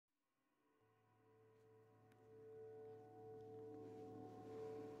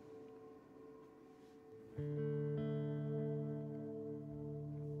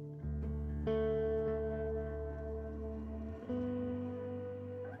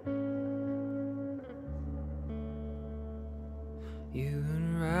You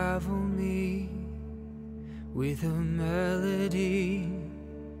unravel me with a melody.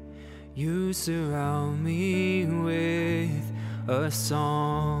 You surround me with a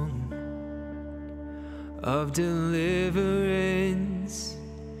song of deliverance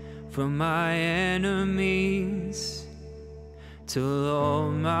from my enemies, till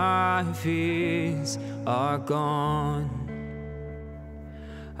all my fears are gone.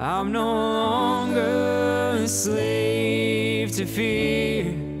 I'm no longer a slave to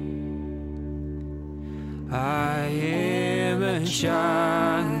fear. I am a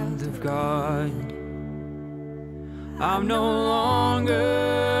child of God. I'm no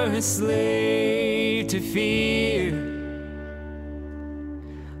longer a slave to fear.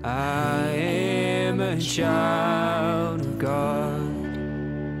 I am a child of God.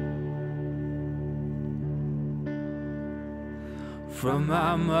 From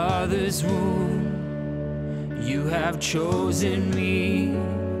my mother's womb, you have chosen me.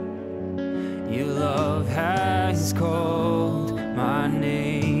 Your love has called my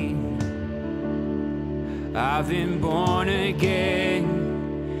name. I've been born again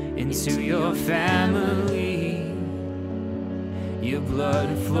into your family. Your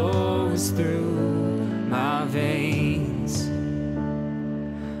blood flows through my veins.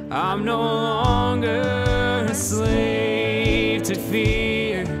 I'm no longer a slave to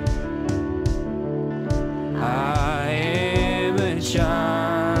fear. I am a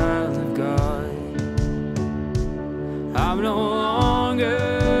child of God. I'm no longer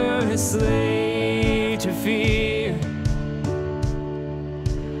a slave to fear.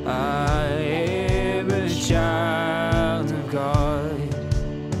 I am a child of God.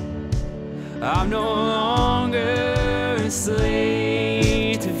 I'm no longer a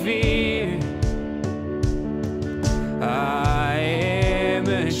slave to fear. I am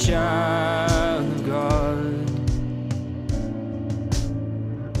a child of God.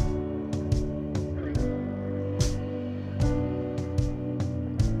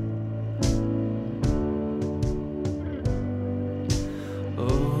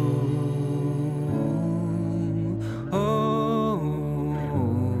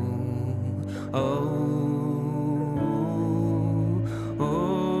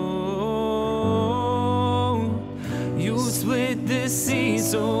 You split the sea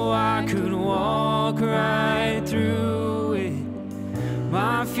so I could walk right through it.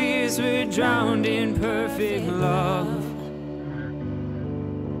 My fears were drowned in perfect love.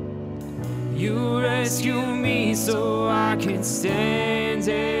 You rescued me so I could stand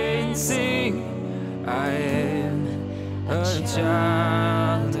and sing. I am a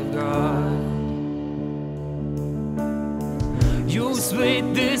child of God. You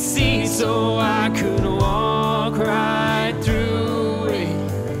split the sea so I could walk right through it.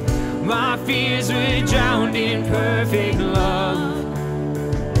 My fears were drowned in perfect love.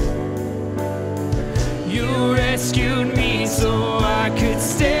 You rescued me so I could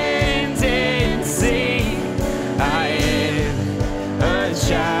stand and sing. I am a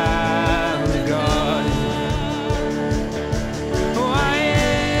child of God. Oh, I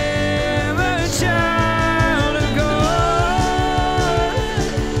am a child of God.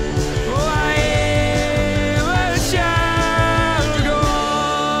 Oh, I am a child of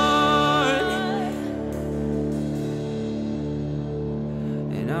God.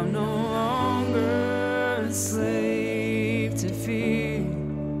 And I'm no longer a slave to fear.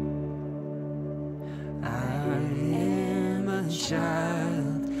 I am a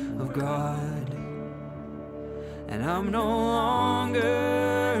child of God. And I'm no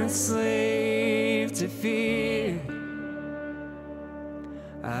longer a slave to fear.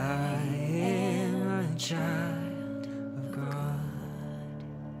 I am a child.